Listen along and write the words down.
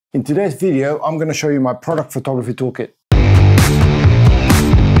In today's video, I'm going to show you my product photography toolkit.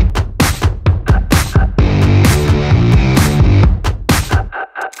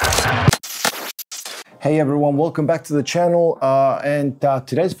 Hey everyone, welcome back to the channel.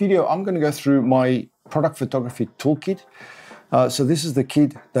 Today's video, I'm going to go through my product photography toolkit. So this is the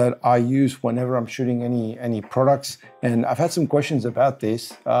kit that I use whenever I'm shooting any products, and I've had some questions about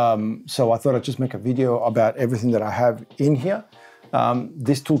this. So I thought I'd just make a video about everything that I have in here.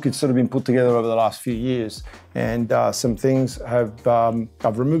 This toolkit's sort of been put together over the last few years, and some things have,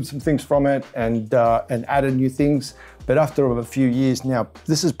 I've removed some things from it and added new things. But after a few years now,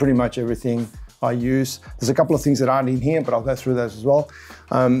 this is pretty much everything I use. There's a couple of things that aren't in here, but I'll go through those as well.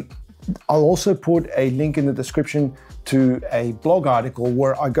 I'll also put a link in the description to a blog article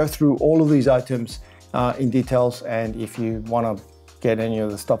where I go through all of these items in details, and if you want to get any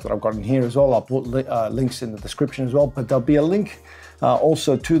of the stuff that I've got in here as well, I'll put links in the description as well. But there'll be a link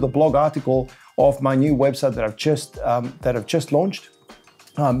also to the blog article of my new website that I've just launched,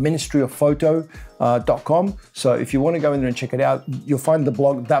 ministryoffphoto.com. So if you want to go in there and check it out, you'll find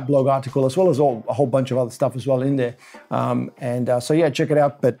that blog article as well as a whole bunch of other stuff as well in there. So yeah, check it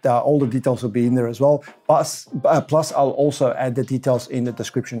out. But all the details will be in there as well. Plus I'll also add the details in the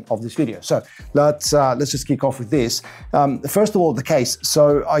description of this video. So let's just kick off with this. First of all, the case.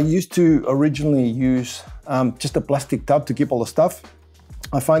 So I used to originally use just a plastic tub to keep all the stuff.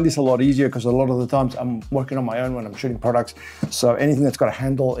 I find this a lot easier because a lot of the times I'm working on my own when I'm shooting products. So anything that's got a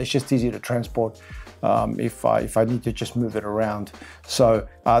handle, it's just easier to transport if I need to just move it around. So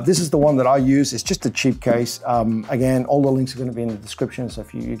this is the one that I use. It's just a cheap case. Again, all the links are going to be in the description, so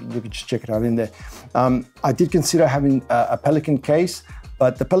if you can just check it out in there. I did consider having a Pelican case,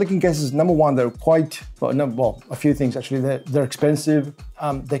 but the Pelican cases, number one, they're quite, well, a few things actually. They're expensive.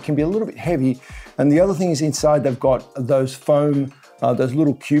 They can be a little bit heavy. And the other thing is inside, they've got those foam, those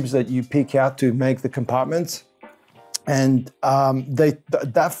little cubes that you pick out to make the compartments. And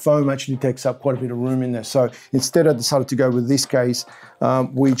that foam actually takes up quite a bit of room in there. So instead I decided to go with this case,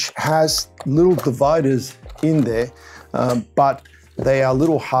 which has little dividers in there, but they are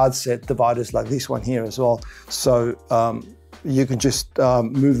little hard set dividers like this one here as well. So you can just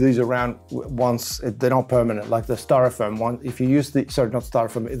move these around once. They're not permanent, like the styrofoam one. If you use the, sorry, not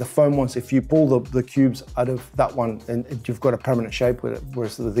styrofoam, the foam ones, if you pull the cubes out of that one, and you've got a permanent shape with it,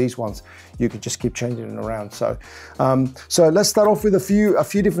 whereas these ones, you can just keep changing it around. So, so let's start off with a few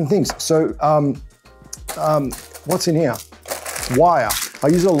different things. So, what's in here? Wire. I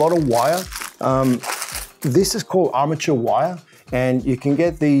use a lot of wire. This is called Armature Wire, and you can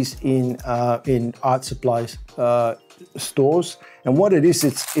get these in art supplies stores. And what it is,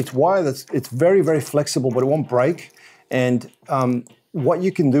 it's wire it's very, very flexible, but it won't break. And what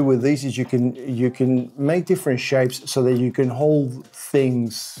you can do with these is you can make different shapes so that you can hold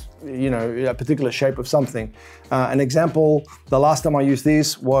things, you know, a particular shape of something. An example, the last time I used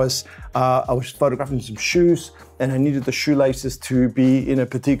this was I was photographing some shoes, and I needed the shoelaces to be in a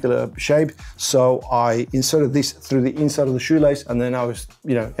particular shape. So I inserted this through the inside of the shoelace, and then I was,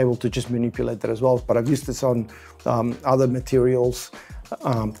 you know, able to just manipulate that as well. But I've used this on other materials,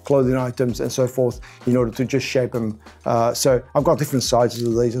 clothing items and so forth, in order to just shape them. So I've got different sizes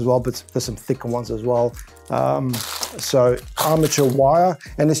of these as well, but there's some thicker ones as well. So Armature Wire,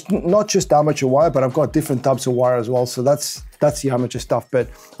 and it's not just Armature Wire, but I've got different types of wire as well. So that's the Armature stuff. But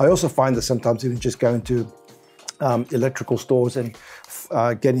I also find that sometimes you can just go into electrical stores and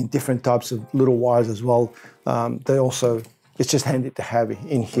getting different types of little wires as well. It's just handy to have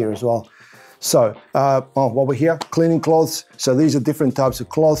in here as well. So while we're here, cleaning cloths. So these are different types of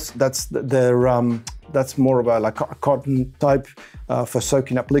cloths. That's more of a cotton type for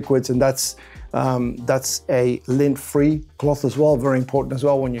soaking up liquids, and that's a lint-free cloth as well. Very important as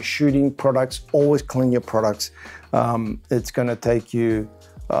well when you're shooting products. Always clean your products. It's going to take you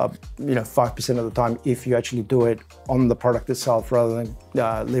 5% of the time if you actually do it on the product itself rather than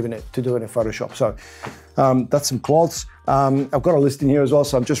leaving it to do it in Photoshop. So that's some cloths. I've got a list in here as well,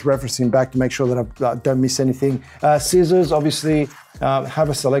 so I'm just referencing back to make sure that I don't miss anything. Scissors, obviously, have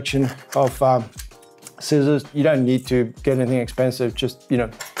a selection of scissors. You don't need to get anything expensive, just,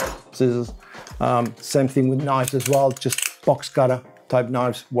 scissors. Same thing with knives as well, just box cutter type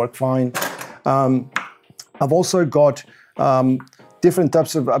knives work fine. I've also got different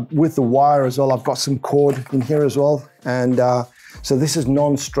types of, with the wire as well, I've got some cord in here as well. And so this is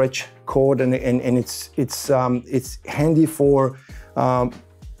non-stretch cord, and it's handy for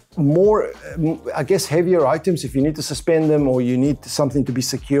more, I guess, heavier items. If you need to suspend them or you need something to be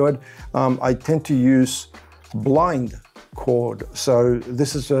secured, I tend to use blind cord. So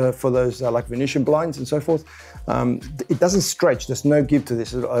this is for those like Venetian blinds and so forth. it doesn't stretch. There's no give to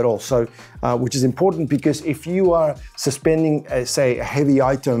this at all. So, which is important because if you are suspending, say, a heavy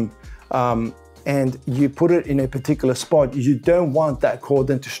item, and you put it in a particular spot, you don't want that cord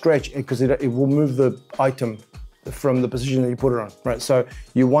then to stretch because it will move the item from the position that you put it on, right? So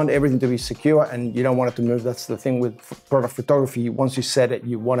you want everything to be secure and you don't want it to move. That's the thing with product photography. Once you set it,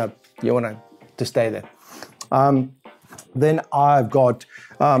 you want to stay there. Then I've got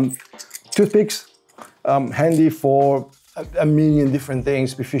toothpicks, handy for a million different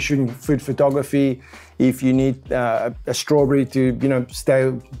things. If you're shooting food photography, if you need a strawberry to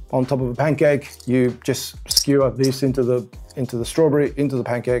stay on top of a pancake, you just skewer this into the strawberry, into the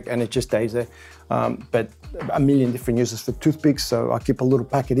pancake, and it just stays there. But a million different uses for toothpicks, so I keep a little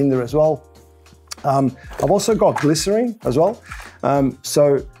packet in there as well. I've also got glycerine as well.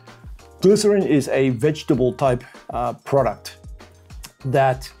 So glycerine is a vegetable type product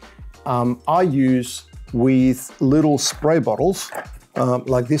that I use with little spray bottles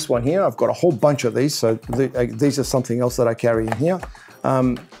like this one here. I've got a whole bunch of these, so these are something else that I carry in here.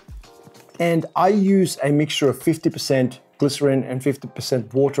 And I use a mixture of 50% glycerin and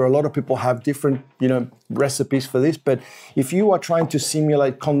 50% water. A lot of people have different, recipes for this, but if you are trying to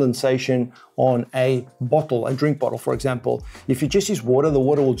simulate condensation on a bottle, a drink bottle, for example, if you just use water, the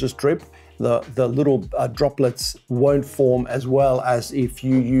water will just drip. The little droplets won't form as well as if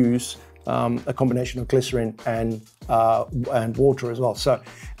you use a combination of glycerin and water as well. So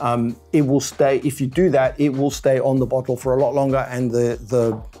it will stay, if you do that, it will stay on the bottle for a lot longer, and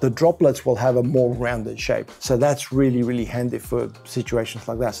the droplets will have a more rounded shape. So that's really, really handy for situations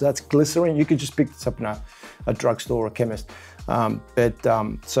like that. So that's glycerin. You could just pick this up in a drugstore or a chemist. So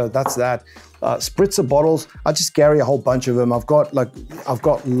that's that. Spritzer bottles, I just carry a whole bunch of them. I've got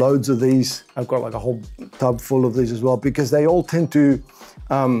loads of these. I've got like a whole tub full of these as well, because they all tend to,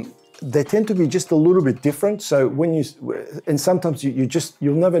 they tend to be just a little bit different. So and sometimes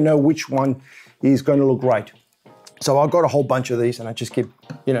you'll never know which one is going to look right. So I've got a whole bunch of these, and I just keep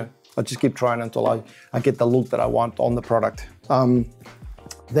trying until I get the look that I want on the product.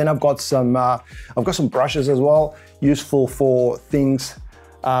 Then I've got some brushes as well, useful for things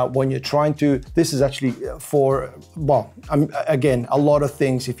when you're trying to, this is actually for, again, a lot of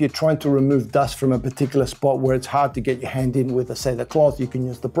things. If you're trying to remove dust from a particular spot where it's hard to get your hand in with, say, the cloth, you can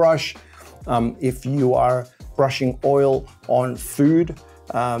use the brush. If you are brushing oil on food,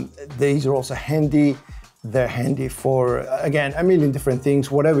 these are also handy. They're handy for, again, a million different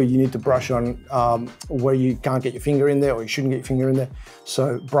things, whatever you need to brush on, where you can't get your finger in there or you shouldn't get your finger in there.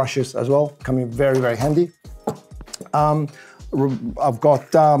 So brushes as well, come in very, very handy. I've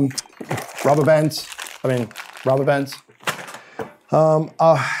got rubber bands.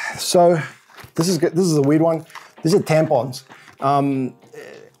 So this is a weird one. These are tampons.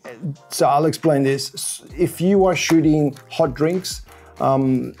 So I'll explain this. If you are shooting hot drinks,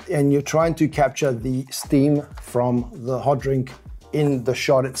 and you're trying to capture the steam from the hot drink in the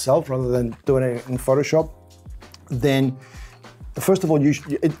shot itself rather than doing it in Photoshop, then first of all,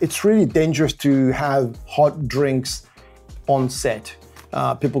 it's really dangerous to have hot drinks on set.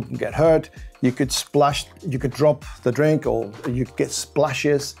 People can get hurt. You could drop the drink, or you could get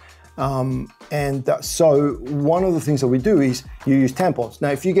splashes. So one of the things that we do is you use tampons. Now,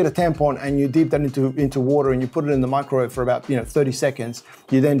 if you get a tampon and you dip that into water and you put it in the microwave for about 30 seconds,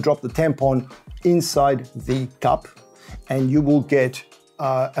 you then drop the tampon inside the cup, and you will get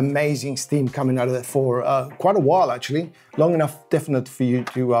amazing steam coming out of it for quite a while, actually, long enough, definite for you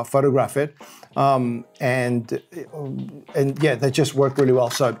to photograph it. And yeah, they just work really well.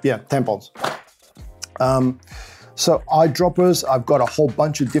 So yeah, tampons. So eyedroppers, I've got a whole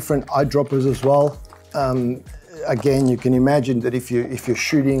bunch of different eyedroppers as well. Again, you can imagine that if you're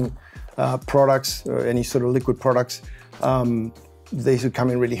shooting products or any sort of liquid products, these would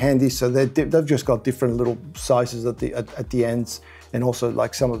come in really handy. So they've just got different little sizes at the ends, and also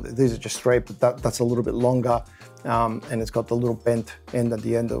like these are just straight, but that's a little bit longer, and it's got the little bent end at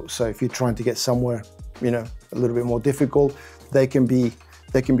the end. So if you're trying to get somewhere, a little bit more difficult, they can be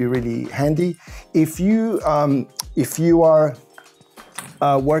really handy. If you are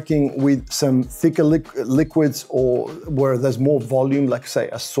working with some thicker liquids, or where there's more volume, like say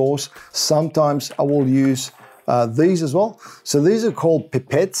a sauce, sometimes I will use these as well. So these are called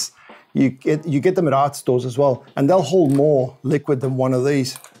pipettes. You get them at art stores as well, and they'll hold more liquid than one of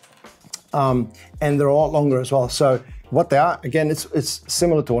these, and they're a lot longer as well. So what they are, again, it's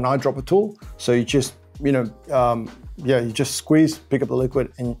similar to an eyedropper tool. So you just you just squeeze, pick up the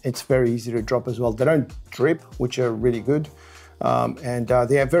liquid, and it's very easy to drop as well. They don't drip, which are really good.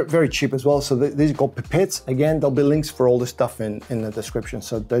 They are very, very cheap as well. So these are called pipettes. Again, there'll be links for all this stuff in the description,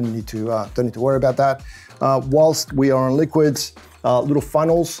 so don't need to worry about that. Whilst we are on liquids, little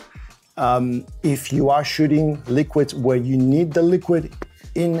funnels. If you are shooting liquids where you need the liquid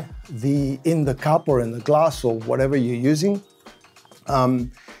in the cup or in the glass or whatever you're using,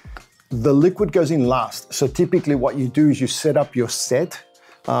 the liquid goes in last. So typically what you do is you set up your set,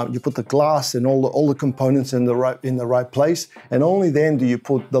 you put the glass and all the components in the right place, and only then do you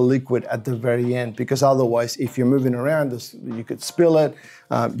put the liquid at the very end, because otherwise if you're moving around, you could spill it,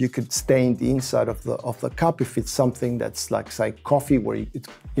 you could stain the inside of the cup if it's something that's like, say, coffee, where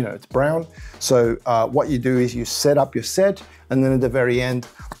it's brown. So what you do is you set up your set, and then at the very end,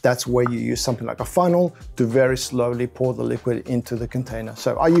 that's where you use something like a funnel to very slowly pour the liquid into the container.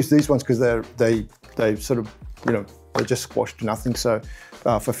 So I use these ones because they sort of, they just squash to nothing. So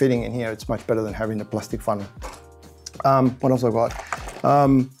for fitting in here, it's much better than having a plastic funnel. What else I've got?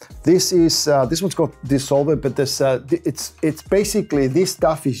 This one's called De-Solveit, but it's basically, this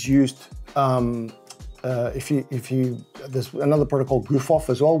stuff is used there's another product called Goof Off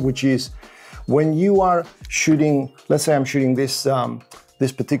as well, which is when you are shooting, let's say I'm shooting this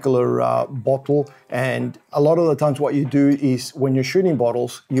particular bottle, and a lot of the times what you do is when you're shooting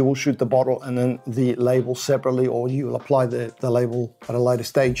bottles, you will shoot the bottle and then the label separately, or you will apply the label at a later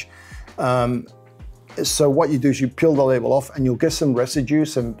stage. So what you do is you peel the label off, and you'll get some residue,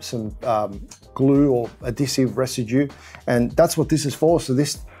 some glue or adhesive residue, and that's what this is for. So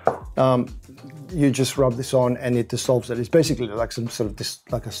this, you just rub this on and it dissolves it. It's basically like some sort of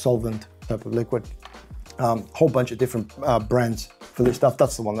like a solvent type of liquid. Whole bunch of different brands for this stuff.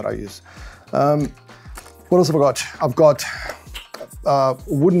 That's the one that I use. What else have I got? I've got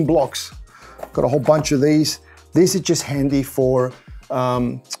wooden blocks. Got a whole bunch of these. These are just handy for,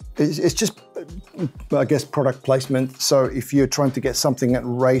 it's just, I guess, product placement. So if you're trying to get something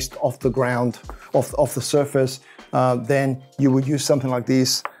raised off the ground, off the surface, then you would use something like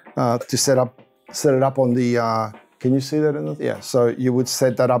this to set it up on the, can you see that? Yeah, so you would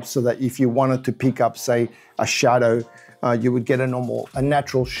set that up so that if you wanted to pick up, say, a shadow, you would get a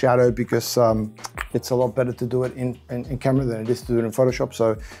natural shadow, because it's a lot better to do it in camera than it is to do it in Photoshop.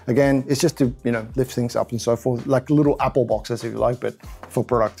 So again, it's just to, lift things up and so forth, like little apple boxes, if you like, but for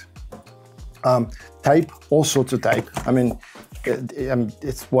product. Tape, all sorts of tape. I mean,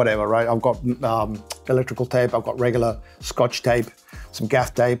 it's whatever, right? I've got electrical tape, I've got regular Scotch tape, some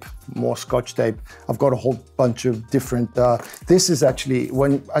gaff tape, more Scotch tape. I've got a whole bunch of different, this is actually,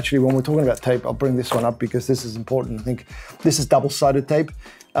 when we're talking about tape, I'll bring this one up because this is important. I think this is double-sided tape.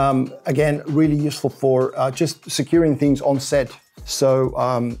 Again, really useful for just securing things on set.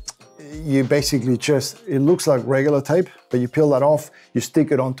 So you basically it looks like regular tape, but you peel that off, you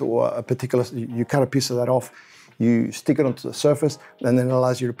stick it onto a particular, you cut a piece of that off, you stick it onto the surface, and then it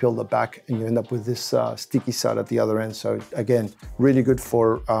allows you to peel the back, and you end up with this sticky side at the other end. So again, really good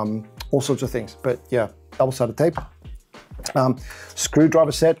for all sorts of things. But yeah, double-sided tape.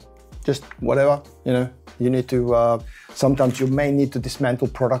 Screwdriver set, just whatever, you need to, sometimes you may need to dismantle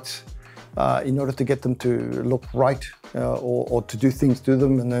products in order to get them to look right, or to do things to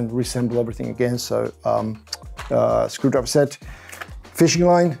them and then reassemble everything again. So screwdriver set. Fishing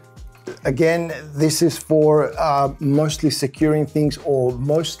line. Again, this is for mostly securing things, or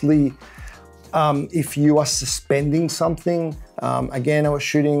mostly if you are suspending something. Again, I was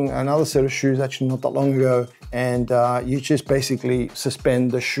shooting another set of shoes actually not that long ago, and you just basically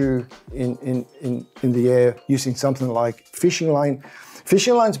suspend the shoe in the air using something like fishing line.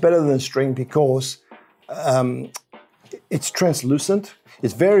 Fishing line's better than string because it's translucent,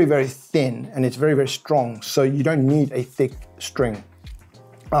 it's very, very thin, and it's very, very strong, so you don't need a thick string.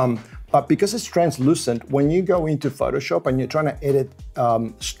 But because it's translucent, when you go into Photoshop and you're trying to edit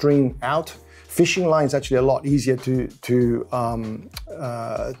string out, fishing line is actually a lot easier to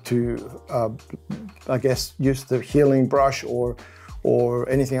I guess, use the healing brush or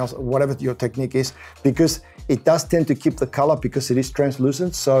anything else, whatever your technique is, because it does tend to keep the color because it is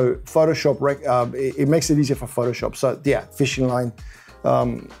translucent. So Photoshop, it makes it easier for Photoshop. So yeah, fishing line,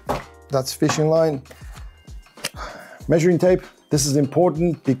 that's fishing line. Measuring tape. This is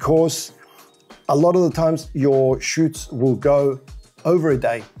important because a lot of the times your shoots will go over a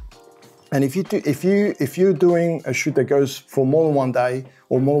day. And if you're doing a shoot that goes for more than one day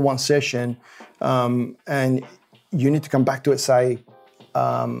or more than one session, and you need to come back to it, say,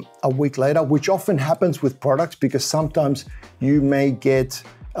 a week later, which often happens with products, because sometimes you may get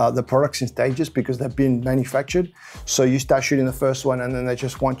the products in stages because they've been manufactured. So you start shooting the first one and then they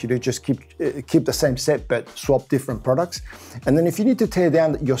just want you to just keep the same set but swap different products. And then if you need to tear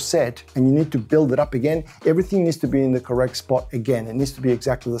down your set and you need to build it up again, everything needs to be in the correct spot again. It needs to be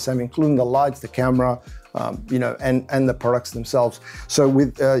exactly the same, including the lights, the camera, you know, and the products themselves. So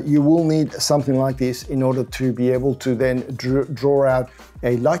with you will need something like this in order to be able to then draw out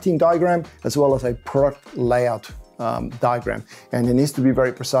a lighting diagram as well as a product layout diagram, and it needs to be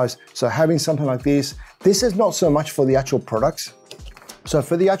very precise. So having something like this is not so much for the actual products. So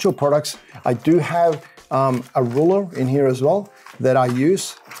for the actual products, I do have a ruler in here as well that I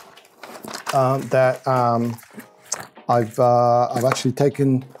use that I've actually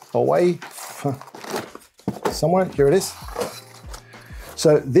taken away somewhere. Here it is.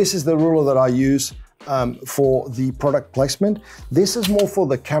 So this is the ruler that I use for the product placement. This is more for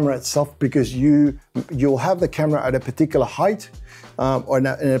the camera itself because you'll have the camera at a particular height or in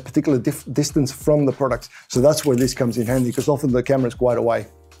a particular distance from the products. So that's where this comes in handy because often the camera is quite away.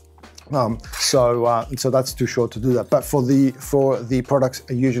 So that's too short to do that. But for the products,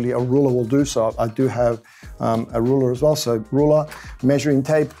 usually a ruler will do. So I do have a ruler as well. So ruler, measuring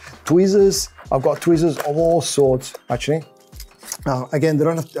tape, tweezers. I've got tweezers of all sorts actually. Again,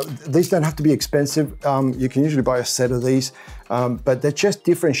 these don't have to be expensive. You can usually buy a set of these, but they're just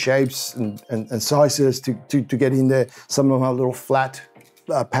different shapes and sizes to get in there. Some of them have little flat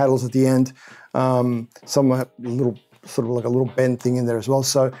paddles at the end. Some have little, sort of like a little bend thing in there as well.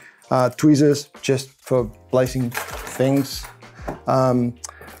 So tweezers, just for placing things. Bull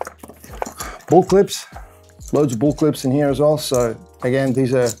clips, loads of bull clips in here as well. So again,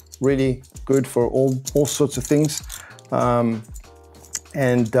 these are really good for all sorts of things.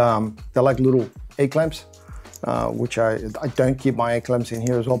 They're like little A-clamps, which I don't keep my A-clamps in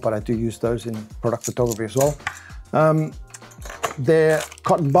here as well, but I do use those in product photography as well. They're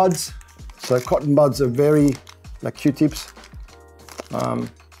cotton buds. So cotton buds are very, like Q-tips,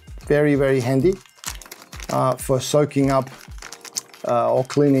 very, very handy for soaking up or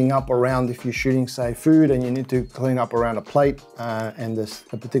cleaning up around if you're shooting, say, food and you need to clean up around a plate and there's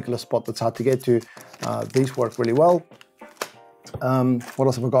a particular spot that's hard to get to. These work really well. What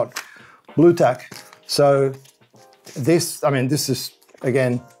else have I got? Blu-Tack. So this, I mean, this is,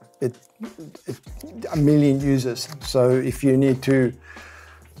 again, a million users. So if you need to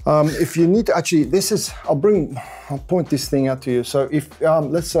actually, this is, I'll point this thing out to you. So if,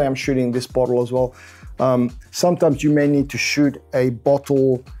 let's say I'm shooting this bottle as well. Sometimes you may need to shoot a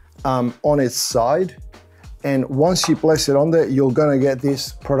bottle on its side. And once you place it on there, you're gonna get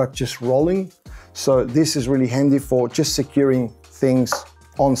this product just rolling. So this is really handy for just securing things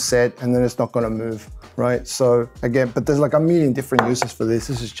on set and then it's not gonna move, right? So again, but there's like a million different uses for this.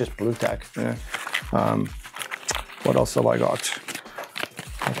 This is just Blu-Tack, you know? What else have I got?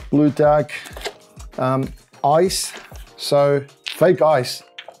 Blu-Tack, ice. So fake ice.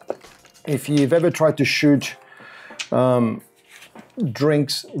 If you've ever tried to shoot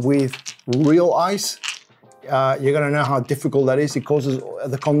drinks with real ice, you're gonna know how difficult that is. It causes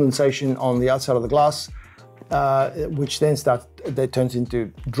the condensation on the outside of the glass, which then turns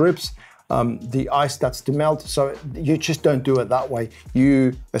into drips. The ice starts to melt, so you just don't do it that way.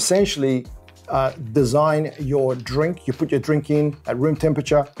 You essentially design your drink, you put your drink in at room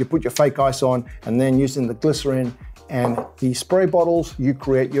temperature, you put your fake ice on, and then using the glycerine and the spray bottles, you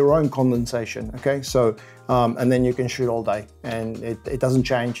create your own condensation, okay? So, and then you can shoot all day and it doesn't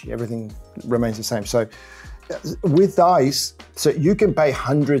change, everything remains the same. So with ice, so you can pay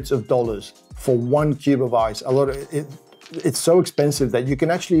hundreds of dollars for 1 cube of ice. It's so expensive that you can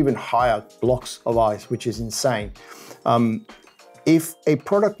actually even hire blocks of ice, which is insane. If a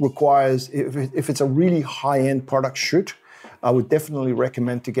product requires, if it's a really high-end product shoot, I would definitely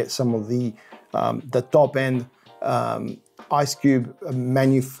recommend to get some of the top-end ice cube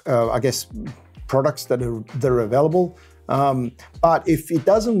I guess products that are available. But if it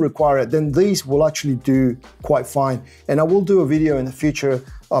doesn't require it, then these will actually do quite fine. And I will do a video in the future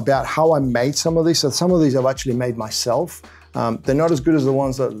about how I made some of these. So some of these I've actually made myself. They're not as good as the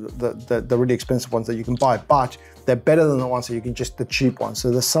ones the really expensive ones that you can buy, but they're better than the ones that you can just the cheap ones. So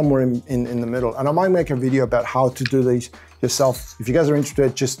they're somewhere in the middle. And I might make a video about how to do these yourself. If you guys are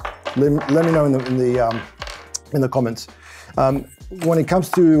interested, just let me know in the comments. When it comes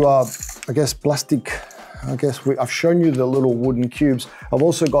to, I guess, plastic, I've shown you the little wooden cubes. I've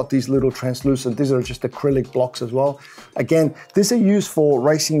also got these little translucent, these are just acrylic blocks as well. Again, these are used for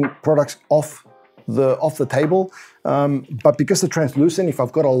racing products off the table, but because they're translucent, if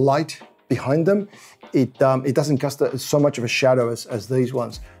I've got a light behind them, it doesn't cast so much of a shadow as these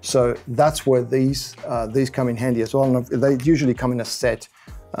ones. So that's where these come in handy as well. And they usually come in a set.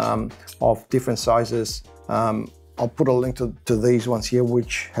 of different sizes. I'll put a link to these ones here,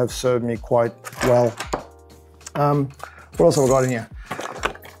 which have served me quite well. What else have I got in here?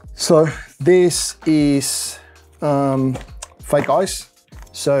 So this is fake ice.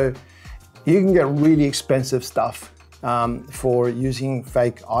 So you can get really expensive stuff for using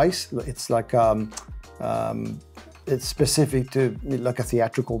fake ice. It's like it's specific to like a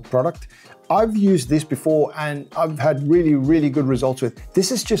theatrical product. I've used this before and I've had really, really good results with.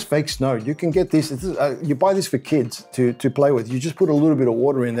 This is just fake snow. You can get this, you buy this for kids to play with. You just put a little bit of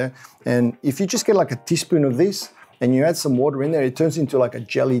water in there. And if you just get like a teaspoon of this and you add some water in there, it turns into like a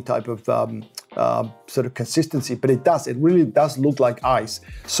jelly type of sort of consistency, but it really does look like ice.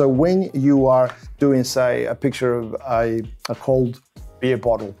 So when you are doing, say, a picture of a cold beer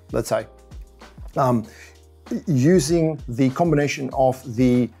bottle, let's say, using the combination of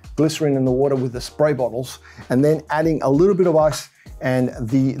the glycerine in the water with the spray bottles, and then adding a little bit of ice, and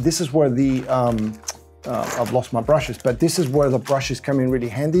this is where the I've lost my brushes, but this is where the brushes come in really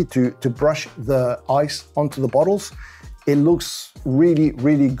handy to brush the ice onto the bottles. It looks really,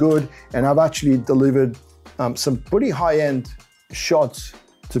 really good, and I've actually delivered some pretty high-end shots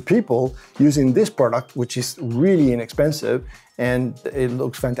to people using this product, which is really inexpensive, and it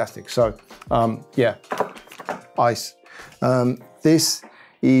looks fantastic. So yeah, ice. This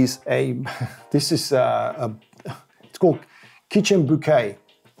is it's called Kitchen Bouquet.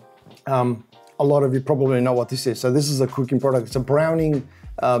 A lot of you probably know what this is. So this is a cooking product. It's a browning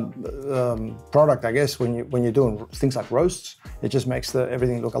product, I guess, when you're doing things like roasts. It just makes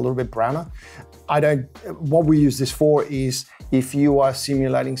everything look a little bit browner. What we use this for is if you are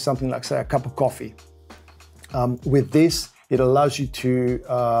simulating something like, say, a cup of coffee. With this, it allows you to,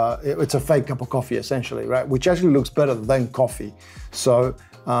 it's a fake cup of coffee essentially, right? Which actually looks better than coffee. So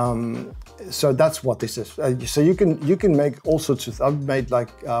that's what this is. So you can make all sorts of, I've made like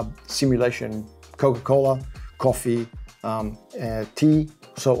simulation Coca-Cola, coffee, tea,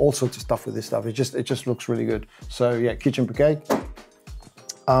 so all sorts of stuff with this stuff. It just looks really good. So yeah, Kitchen Bouquet.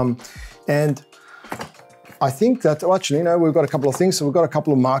 And I think that, well, actually, we've got a couple of things. So we've got a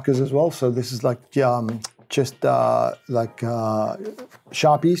couple of markers as well. So this is like just like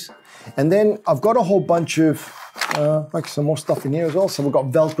Sharpies. And then I've got a whole bunch of like some more stuff in here as well. So we've got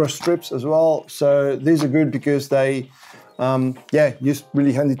Velcro strips as well. So these are good because they, yeah, just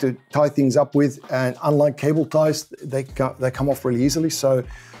really handy to tie things up with. And unlike cable ties, they come off really easily. So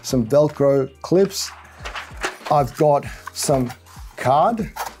some Velcro clips. I've got some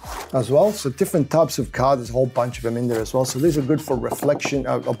card as well. So different types of card. There's a whole bunch of them in there as well. So these are good for reflection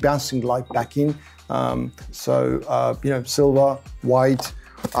or bouncing light back in. Silver, white,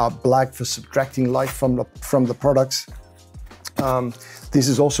 black for subtracting light from the products. This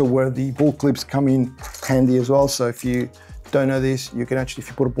is also where the bull clips come in handy as well. So if you don't know this, you can actually, if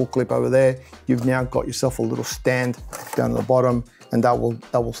you put a bull clip over there, you've now got yourself a little stand down at the bottom, and that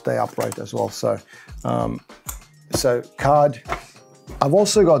will stay upright as well. So, so card. I've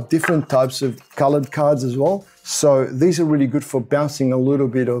also got different types of colored cards as well. So these are really good for bouncing a little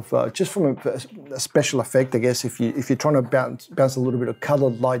bit of, just from a special effect, I guess, if you're trying to bounce a little bit of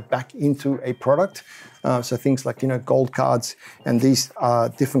colored light back into a product. So things like, gold cards and these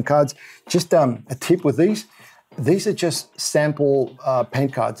different cards. Just a tip with these are just sample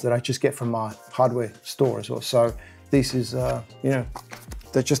paint cards that I just get from my hardware store as well. So this is,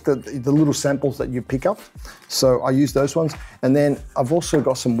 they're just the little samples that you pick up. So I use those ones. And then I've also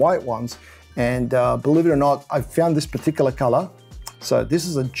got some white ones. And believe it or not, I found this particular color. So this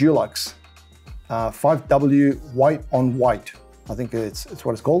is a Dulux 5W white on white. I think it's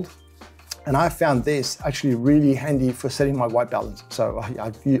what it's called. And I found this actually really handy for setting my white balance. So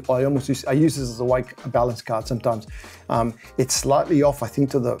I use this as a white balance card sometimes. It's slightly off, I think,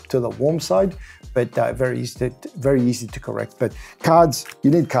 to the warm side, but very easy to correct. But cards,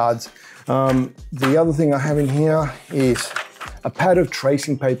 you need cards. The other thing I have in here is a pad of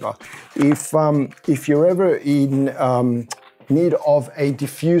tracing paper. If you're ever in need of a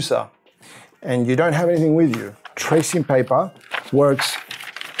diffuser and you don't have anything with you, tracing paper works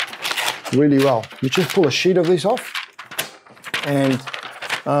really well. You just pull a sheet of this off, and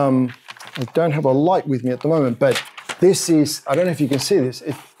I don't have a light with me at the moment, but this is, I don't know if you can see this,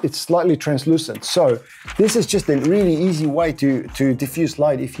 it's slightly translucent. So this is just a really easy way to diffuse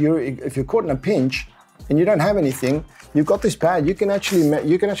light. If you're caught in a pinch and you don't have anything, you've got this pad. You can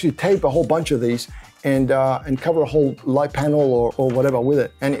actually tape a whole bunch of these and cover a whole light panel or whatever with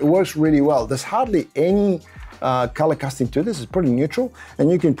it, and it works really well. There's hardly any color casting to this. Is pretty neutral,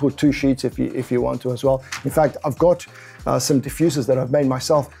 and you can put 2 sheets if you want to as well. In fact, I've got some diffusers that I've made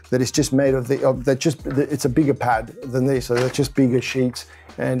myself that is just made of it's a bigger pad than these, so they're just bigger sheets,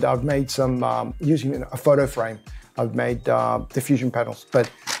 and I've made some, using a photo frame, I've made diffusion panels,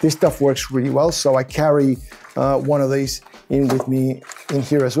 but this stuff works really well. So I carry one of these in with me in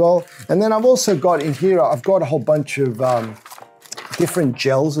here as well. And then I've also got in here, I've got a whole bunch of different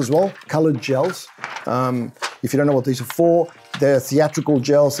gels as well, colored gels. If you don't know what these are for, they're theatrical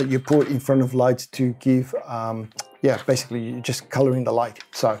gels that you put in front of lights to give, yeah, basically you're just coloring the light.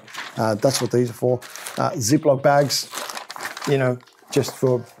 So that's what these are for. Ziploc bags, you know, just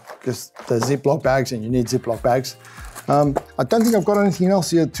the Ziploc bags, and you need Ziploc bags. I don't think I've got anything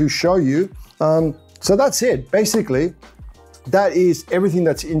else here to show you. So that's it. Basically, that is everything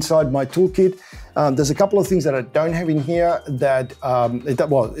that's inside my toolkit. There's a couple of things that I don't have in here that,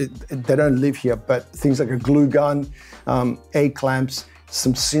 they don't live here, but things like a glue gun, A-clamps,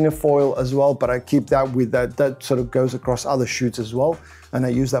 some cinefoil as well, but I keep that with that sort of goes across other shoots as well, and I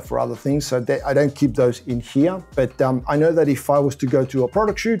use that for other things, so I don't keep those in here. But I know that if I was to go to a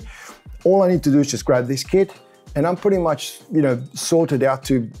product shoot, all I need to do is just grab this kit, and I'm pretty much, you know, sorted out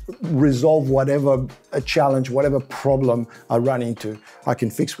to resolve whatever a challenge, whatever problem I run into, I can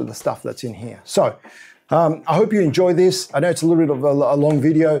fix with the stuff that's in here. So I hope you enjoy this. I know it's a little bit of a long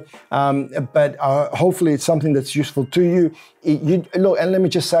video, but hopefully it's something that's useful to you. Look, and let me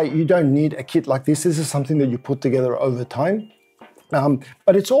just say, you don't need a kit like this. This is something that you put together over time.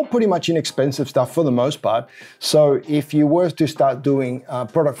 But it's all pretty much inexpensive stuff for the most part. So if you were to start doing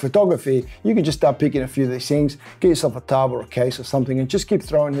product photography, you can just start picking a few of these things, get yourself a tub or a case or something, and just keep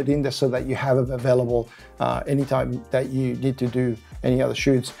throwing it in there so that you have it available anytime that you need to do any other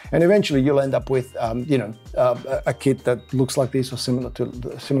shoots. And eventually you'll end up with, you know, a kit that looks like this or similar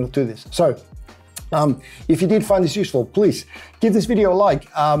to this. So if you did find this useful, please give this video a like.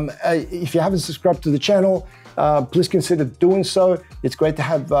 If you haven't subscribed to the channel, please consider doing so. It's great to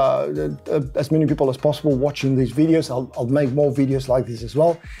have as many people as possible watching these videos. I'll make more videos like this as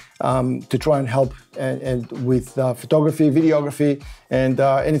well to try and help and with photography, videography, and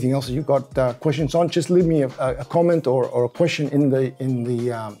anything else that you've got questions on. Just leave me a comment or a question in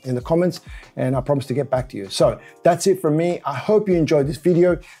the comments, and I promise to get back to you. So that's it from me. I hope you enjoyed this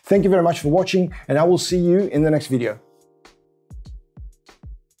video. Thank you very much for watching, and I will see you in the next video.